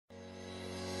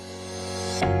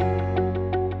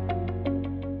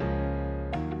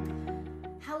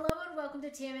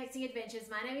Adventures.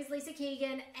 My name is Lisa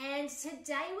Keegan and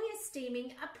today we are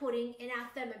steaming a pudding in our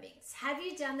Thermomix. Have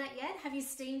you done that yet? Have you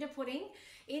steamed a pudding?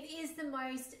 It is the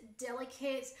most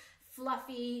delicate,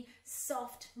 fluffy,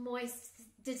 soft, moist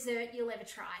dessert you'll ever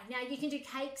try. Now you can do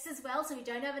cakes as well, so if you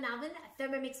don't have an oven, a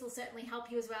Thermomix will certainly help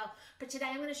you as well. But today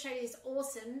I'm going to show you this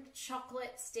awesome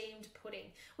chocolate steamed pudding,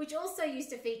 which also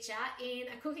used to feature in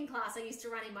a cooking class I used to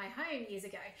run in my home years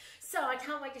ago. So I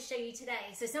can't wait to show you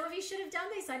today. So some of you should have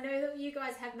done this. I know that you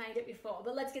guys have made it before,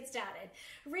 but let's get started.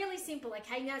 Really simple,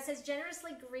 okay? Now it says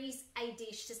generously grease a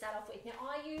dish to start off with. Now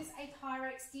I use a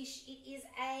Pyrex dish. It is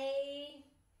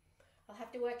I'll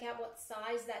have to work out what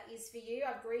size that is for you.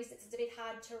 I've greased it, so it's a bit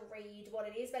hard to read what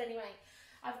it is, but anyway,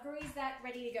 I've greased that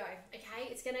ready to go,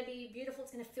 okay? It's gonna be beautiful,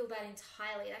 it's gonna fill that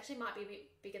entirely. It actually might be a bit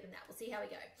bigger than that, we'll see how we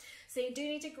go. So you do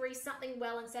need to grease something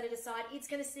well and set it aside. It's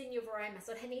gonna sit in your Varoma,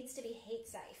 so it needs to be heat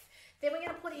safe. Then we're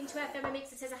gonna put it into our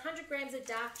Thermomix. It says 100 grams of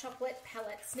dark chocolate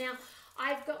pellets. Now,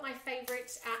 I've got my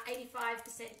favorite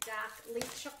 85% dark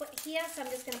Lindt chocolate here, so I'm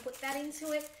just going to put that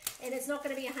into it, and it's not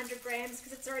going to be 100 grams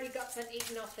because it's already got some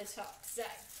eaten off the top. So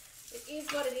it is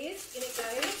what it is, in it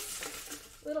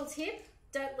goes. Little tip,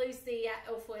 don't lose the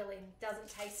alfoil in. Doesn't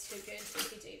taste too good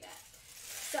if you do that.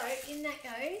 So in that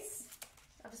goes,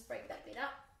 I'll just break that bit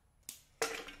up.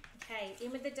 Okay,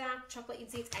 in with the dark chocolate, you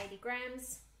can see it's 80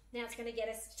 grams. Now it's going to get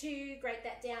us to grate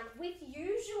that down with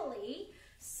usually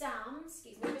some,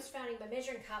 excuse me, I'm just finding my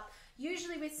measuring cup,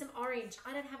 usually with some orange.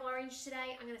 I don't have orange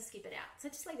today, I'm going to skip it out. So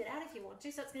just leave it out if you want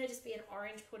to. So it's going to just be an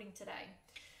orange pudding today.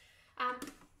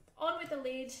 On with the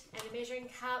lid and the measuring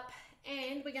cup,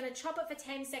 and we're going to chop it for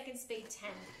 10 seconds, speed 10.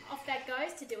 Off that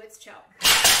goes to do its chop.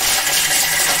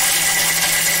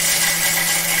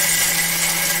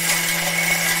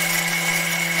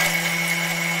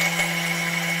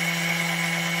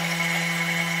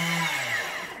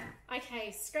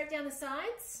 Okay, scrape down the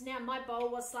sides. Now my bowl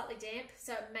was slightly damp,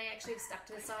 so it may actually have stuck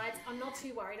to the sides. I'm not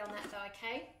too worried on that though,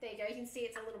 okay? There you go, you can see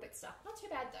it's a little bit stuck. Not too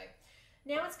bad though.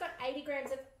 Now it's got 80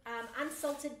 grams of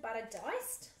unsalted butter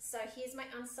diced. So here's my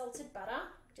unsalted butter.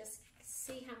 Just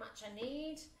see how much I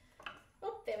need.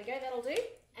 Oh, there we go, that'll do.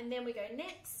 And then we go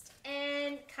next,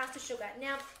 and caster sugar.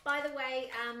 Now, by the way,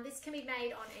 this can be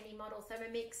made on any model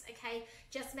Thermomix, okay?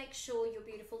 Just make sure your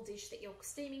beautiful dish that you're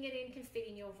steaming it in can fit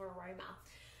in your Varoma.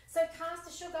 So caster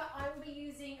sugar, I will be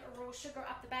using raw sugar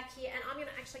up the back here, and I'm going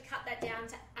to actually cut that down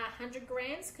to 100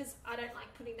 grams because I don't like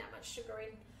putting that much sugar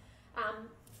in.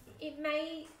 It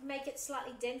may make it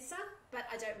slightly denser, but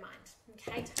I don't mind.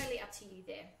 Okay, totally up to you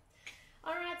there.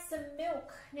 All right, some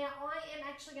milk. Now I am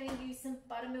actually going to use some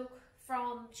buttermilk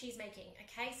from cheese making.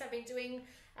 Okay, so I've been doing,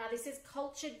 this is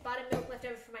cultured buttermilk left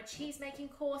over from my cheese making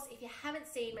course. If you haven't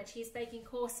seen my cheese making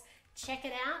course, check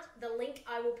it out. The link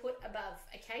I will put above.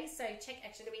 Okay, so check,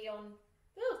 actually it'll be on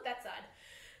that side.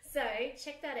 So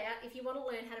check that out if you want to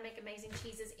learn how to make amazing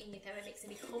cheeses in your Thermomix and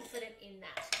be confident in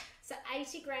that. So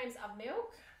 80 grams of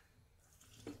milk.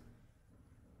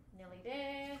 Nearly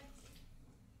there.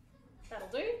 That'll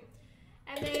do.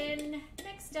 And then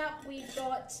next up we've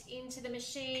got into the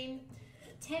machine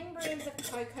 10 grams of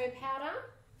cocoa powder.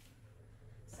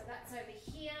 So that's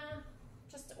over here.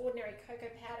 Just ordinary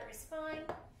cocoa powder is fine.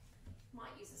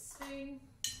 Might use a spoon.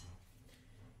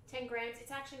 10 grams,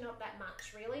 it's actually not that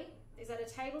much really. Is that a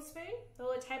tablespoon?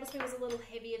 Well, a tablespoon is a little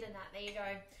heavier than that. There you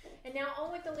go. And now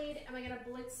on with the lid, and we're going to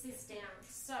blitz this down.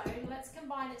 So let's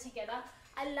combine it together.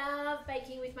 I love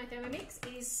baking with my Thermomix.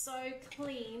 It is so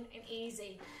clean and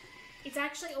easy. It's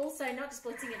actually also not just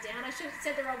blitzing it down. I should have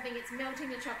said the wrong thing. It's melting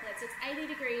the chocolate. So it's 80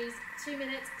 degrees, 2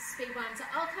 minutes, speed 1. So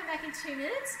I'll come back in 2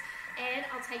 minutes and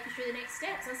I'll take you through the next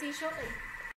steps. I'll see you shortly.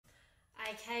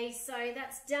 Okay, so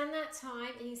that's done that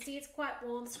time, and you see it's quite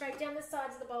warm. Scrape down the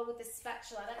sides of the bowl with the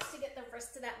spatula. That's to get the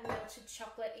rest of that melted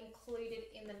chocolate included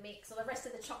in the mix, or the rest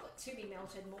of the chocolate to be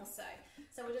melted more so.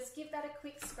 So we'll just give that a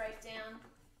quick scrape down.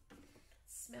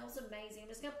 Smells amazing. I'm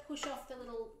just going to push off the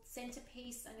little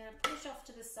centerpiece. I'm going to push off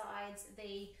to the sides.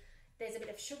 There's a bit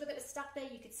of sugar that was stuck there.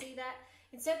 You could see that.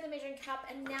 Insert the measuring cup,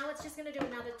 and now it's just going to do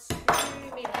another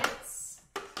 2 minutes.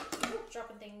 Ooh,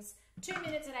 dropping things. 2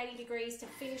 minutes at 80 degrees to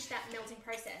finish that melting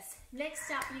process. Next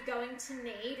up, you're going to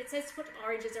need, it says to put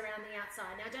oranges around the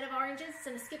outside. Now I don't have oranges, so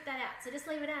I'm going to skip that out. So just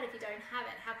leave it out if you don't have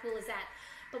it. How cool is that?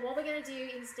 But what we're going to do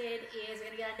instead is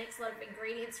we're going to get our next lot of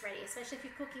ingredients ready, especially if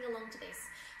you're cooking along to this.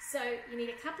 So you need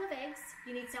a couple of eggs,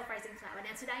 you need self-raising flour.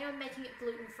 Now today I'm making it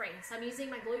gluten-free. So I'm using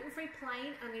my gluten-free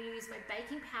plain, I'm going to use my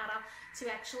baking powder to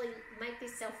actually make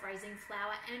this self-raising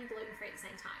flour and gluten-free at the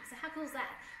same time. So how cool is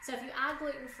that? So if you are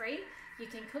gluten-free,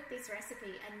 you can cook this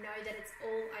recipe and know that it's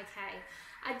all okay.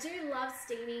 I do love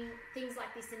steaming things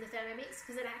like this in the Thermomix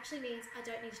because it actually means I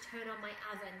don't need to turn on my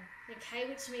oven, okay?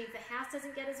 Which means the house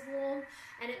doesn't get as warm,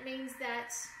 and it means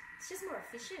that it's just more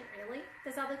efficient, really.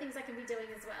 There's other things I can be doing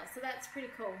as well, so that's pretty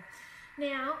cool.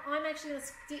 Now, I'm actually going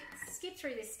to skip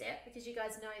through this step because you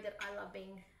guys know that I love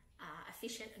being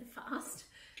efficient and fast.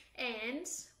 And,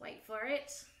 wait for it,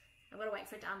 I've got to wait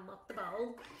for it to unlock the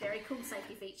bowl. Very cool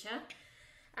safety feature.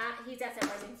 Here's our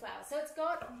self-raising flour. So it's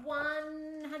got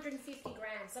 150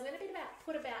 grams. So I'm going to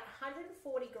put about 140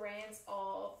 grams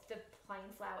of the plain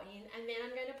flour in, and then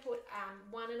I'm going to put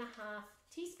 1.5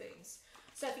 teaspoons.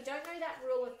 So if you don't know that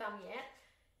rule of thumb yet,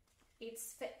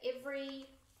 it's for every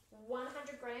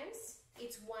 100 grams,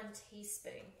 it's 1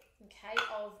 teaspoon, okay,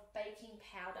 of baking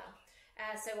powder.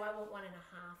 So I want 1.5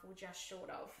 or just short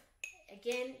of.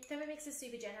 Again, Thermomix is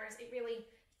super generous. It really,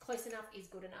 close enough is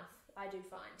good enough, I do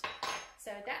find.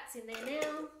 So that's in there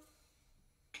now.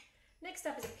 Next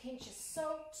up is a pinch of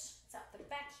salt. It's up the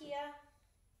back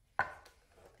here.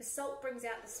 The salt brings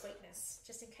out the sweetness,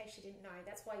 just in case you didn't know.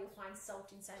 That's why you'll find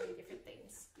salt in so many different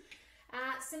things.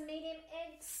 Some medium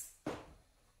eggs.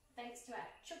 Thanks to our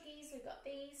chookies, we've got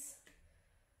these.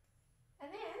 And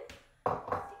then,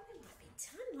 I think that might be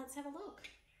done. Let's have a look.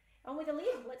 On with the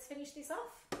lid, let's finish this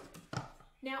off.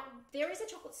 Now, there is a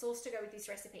chocolate sauce to go with this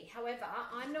recipe. However,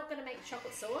 I'm not going to make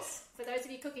chocolate sauce. For those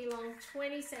of you cooking along,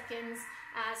 20 seconds,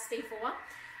 speed 4.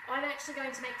 I'm actually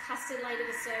going to make custard later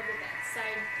to serve with it. So,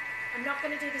 I'm not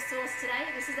going to do the sauce today.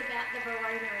 This is about the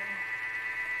Varoma.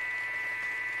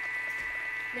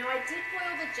 Now, I did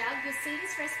boil the jug. You'll see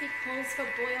this recipe calls for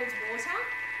boiled water.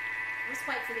 Just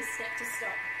wait for this step to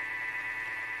stop.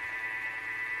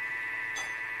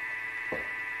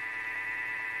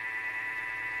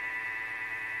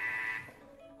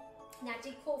 Now, it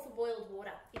did call for boiled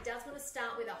water. It does want to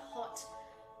start with a hot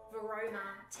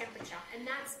Varoma temperature, and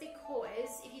that's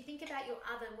because if you think about your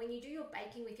oven, when you do your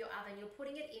baking with your oven, you're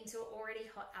putting it into an already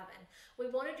hot oven.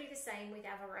 We want to do the same with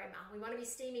our Varoma. We want to be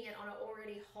steaming it on an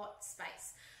already hot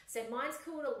space. So mine's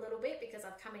cooled a little bit because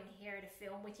I've come in here to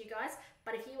film with you guys,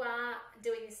 but if you are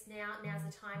doing this now, now's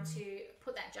the time to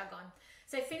put that jug on.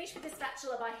 So finish with the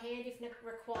spatula by hand if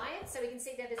required. So we can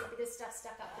see that there's a bit of stuff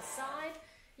stuck up the side.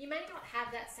 You may not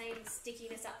have that same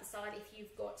stickiness up the side if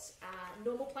you've got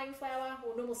normal plain flour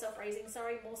or normal self-raising,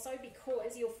 sorry, more so,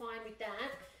 because you'll find with that,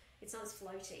 it's not as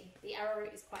floaty. The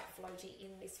arrowroot is quite floaty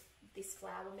in this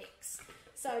flour mix.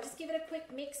 So just give it a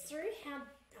quick mix through. How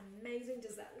amazing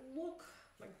does that look?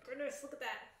 My goodness, look at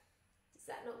that. Does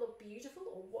that not look beautiful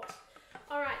or what?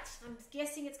 All right, I'm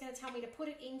guessing it's going to tell me to put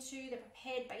it into the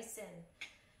prepared basin.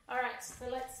 All right, so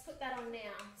let's put that on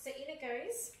now. So in it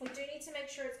goes. We do need to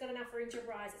make sure it's got enough room to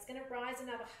rise. It's going to rise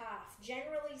another half.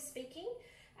 Generally speaking,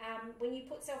 when you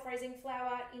put self-raising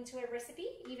flour into a recipe,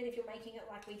 even if you're making it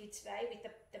like we did today with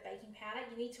the baking powder,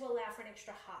 you need to allow for an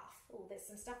extra half. Oh, there's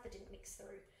some stuff that didn't mix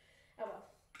through. Oh well.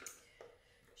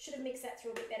 Should have mixed that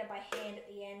through a bit better by hand at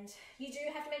the end. You do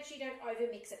have to make sure you don't over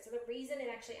mix it. So the reason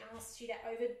it actually asks you to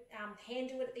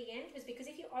hand do it at the end was because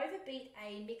if you overbeat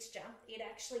a mixture, it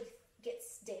actually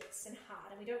gets dense and hard,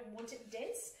 and we don't want it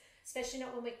dense, especially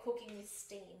not when we're cooking with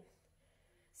steam.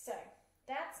 So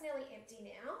that's nearly empty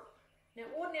now. Now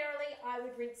ordinarily I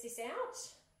would rinse this out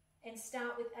and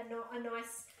start with a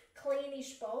nice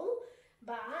cleanish bowl,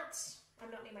 but I'm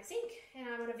not near my sink and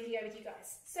I'm on a video with you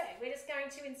guys. So we're just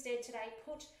going to instead today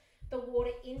put the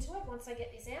water into it once I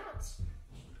get this out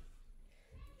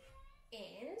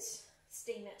and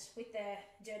steam it with the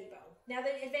dirty bowl. Now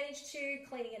the advantage to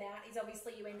cleaning it out is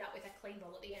obviously you end up with a clean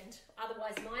bowl at the end.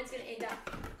 Otherwise mine's going to end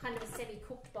up kind of a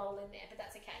semi-cooked bowl in there, but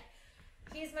that's okay.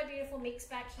 Here's my beautiful mix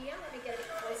back here. Let me get a bit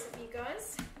closer for you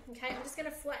guys. Okay, I'm just going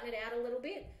to flatten it out a little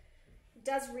bit. It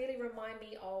does really remind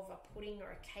me of a pudding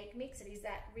or a cake mix. It is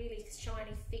that really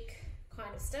shiny, thick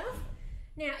kind of stuff.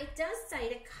 Now it does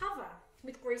say to cover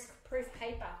with grease-proof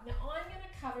paper. Now I'm going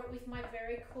to cover it with my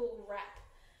very cool wrap.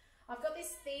 I've got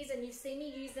these and you've seen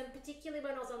me use them, particularly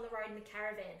when I was on the road in the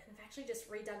caravan. I've actually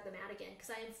just redug them out again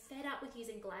because I am fed up with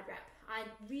using Glad wrap. I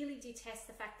really detest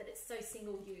the fact that it's so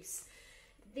single use.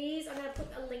 These, I'm going to put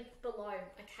a link below,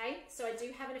 okay? So I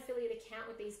do have an affiliate account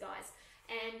with these guys,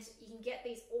 and you can get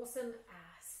these awesome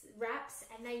wraps,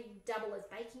 and they double as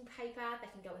baking paper.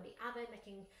 They can go in the oven,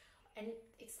 and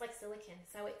it's like silicone,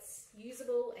 so it's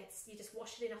usable. You just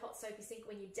wash it in a hot soapy sink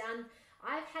when you're done.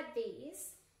 I've had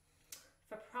these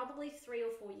for probably 3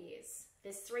 or 4 years.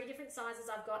 There's 3 different sizes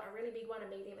I've got, a really big one, a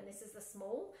medium, and this is the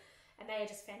small, and they are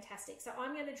just fantastic. So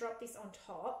I'm going to drop this on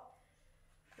top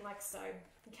like so.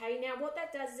 Okay, now what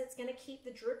that does is it's going to keep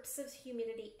the drips of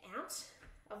humidity out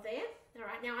of there. All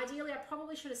right, now ideally I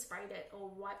probably should have sprayed it or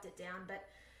wiped it down, but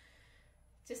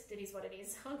just it is what it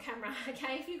is on camera.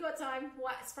 Okay, if you've got time,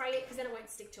 spray it because then it won't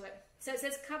stick to it. So it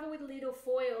says cover with lid or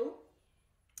foil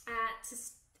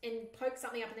and poke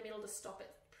something up in the middle to stop it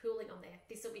pooling on there.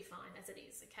 This will be fine as it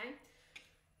is. Okay,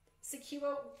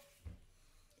 secure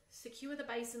the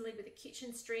basin lid with a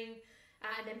kitchen string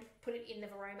and then put it in the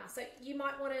Varoma. So you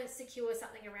might want to secure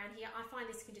something around here. I find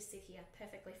this can just sit here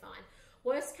perfectly fine.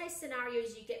 Worst case scenario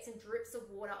is you get some drips of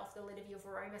water off the lid of your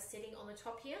Varoma sitting on the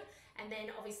top here, and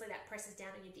then obviously that presses down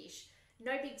on your dish.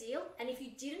 No big deal. And if you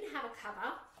didn't have a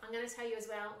cover, I'm going to tell you as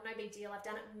well, no big deal. I've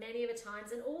done it many of the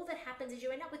times, and all that happens is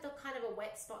you end up with a kind of a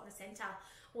wet spot in the center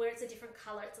where it's a different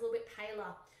color, it's a little bit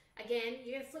paler. Again,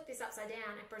 you're going to flip this upside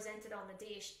down and present it on the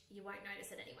dish. You won't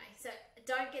notice it anyway. So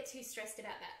don't get too stressed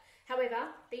about that. However,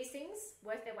 these things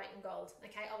worth their weight in gold.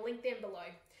 Okay, I'll link them below.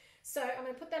 So I'm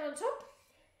going to put that on top.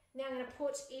 Now I'm going to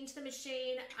put into the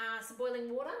machine some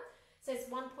boiling water. So it's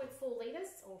 1.4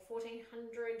 litres or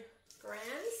 1,400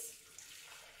 grams.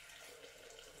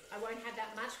 I won't have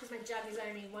that much because my jug is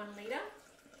only 1 litre.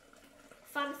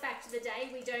 Fun fact of the day,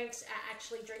 we don't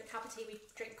actually drink cup of tea, we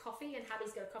drink coffee, and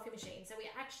hubby's got a coffee machine. So we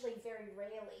actually very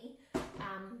rarely,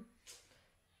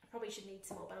 I probably should need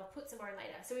some more, but I'll put some more in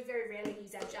later. So we very rarely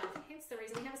use our jug, hence the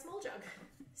reason we have a small jug.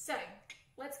 So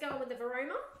let's go with the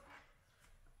Varoma.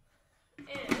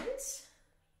 And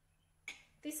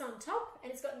this on top,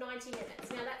 and it's got 90 minutes.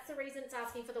 Now that's the reason it's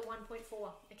asking for the 1.4.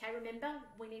 Okay, remember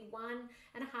we need 1.5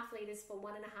 litres for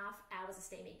 1.5 hours of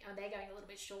steaming. Oh, they're going a little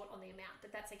bit short on the amount,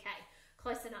 but that's okay.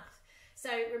 Close enough. So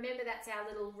remember that's our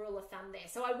little rule of thumb there.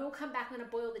 So I will come back when I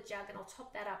boil the jug and I'll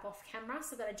top that up off camera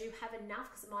so that I do have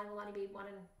enough, because mine will only be 1.2.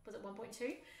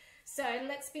 So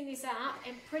let's spin this up,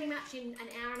 and pretty much in an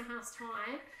hour and a half's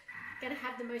time, I'm gonna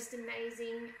have the most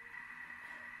amazing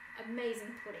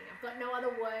pudding. I've got no other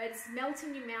words. Melt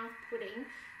in your mouth pudding,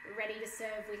 ready to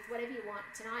serve with whatever you want.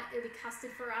 Tonight it'll be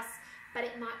custard for us, but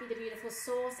it might be the beautiful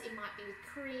sauce, it might be with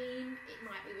cream, it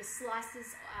might be with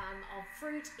slices of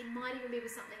fruit, it might even be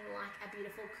with something like a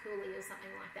beautiful coulis or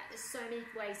something like that. There's so many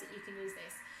ways that you can use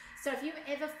this. So if you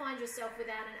ever find yourself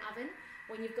without an oven,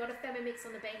 when you've got a Thermomix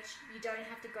on the bench, you don't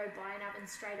have to go buy an oven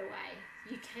straight away.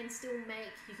 You can still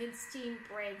make, you can steam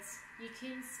breads, you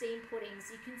can steam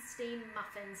puddings, you can steam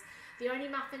muffins. The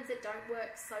only muffins that don't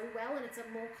work so well, and it's a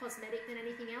more cosmetic than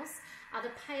anything else, are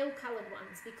the pale coloured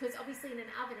ones, because obviously in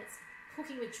an oven it's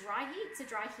cooking with dry heat. So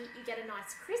dry heat, you get a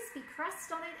nice crispy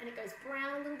crust on it and it goes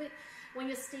brown a little bit. When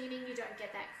you're steaming, you don't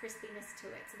get that crispiness to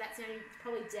it. So that's the only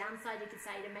probably downside you could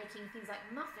say to making things like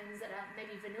muffins that are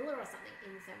maybe vanilla or something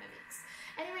in Thermomix.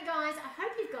 Anyway guys, I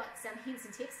hope you've got some hints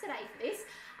and tips today for this.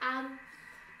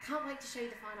 Can't wait to show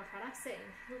you the final product soon.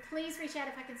 Please reach out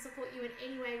if I can support you in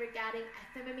any way regarding a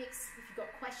Thermomix. If you've got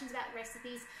questions about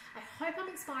recipes, I hope I'm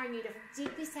inspiring you to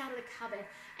dig this out of the cupboard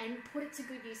and put it to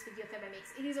good use with your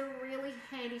Thermomix. It is a really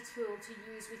handy tool to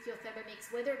use with your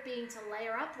Thermomix, whether it being to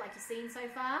layer up like you've seen so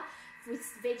far with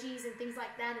veggies and things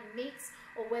like that and meats,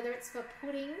 or whether it's for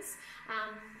puddings. I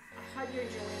hope you're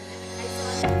enjoying it. Okay, so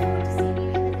I look forward to seeing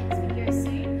you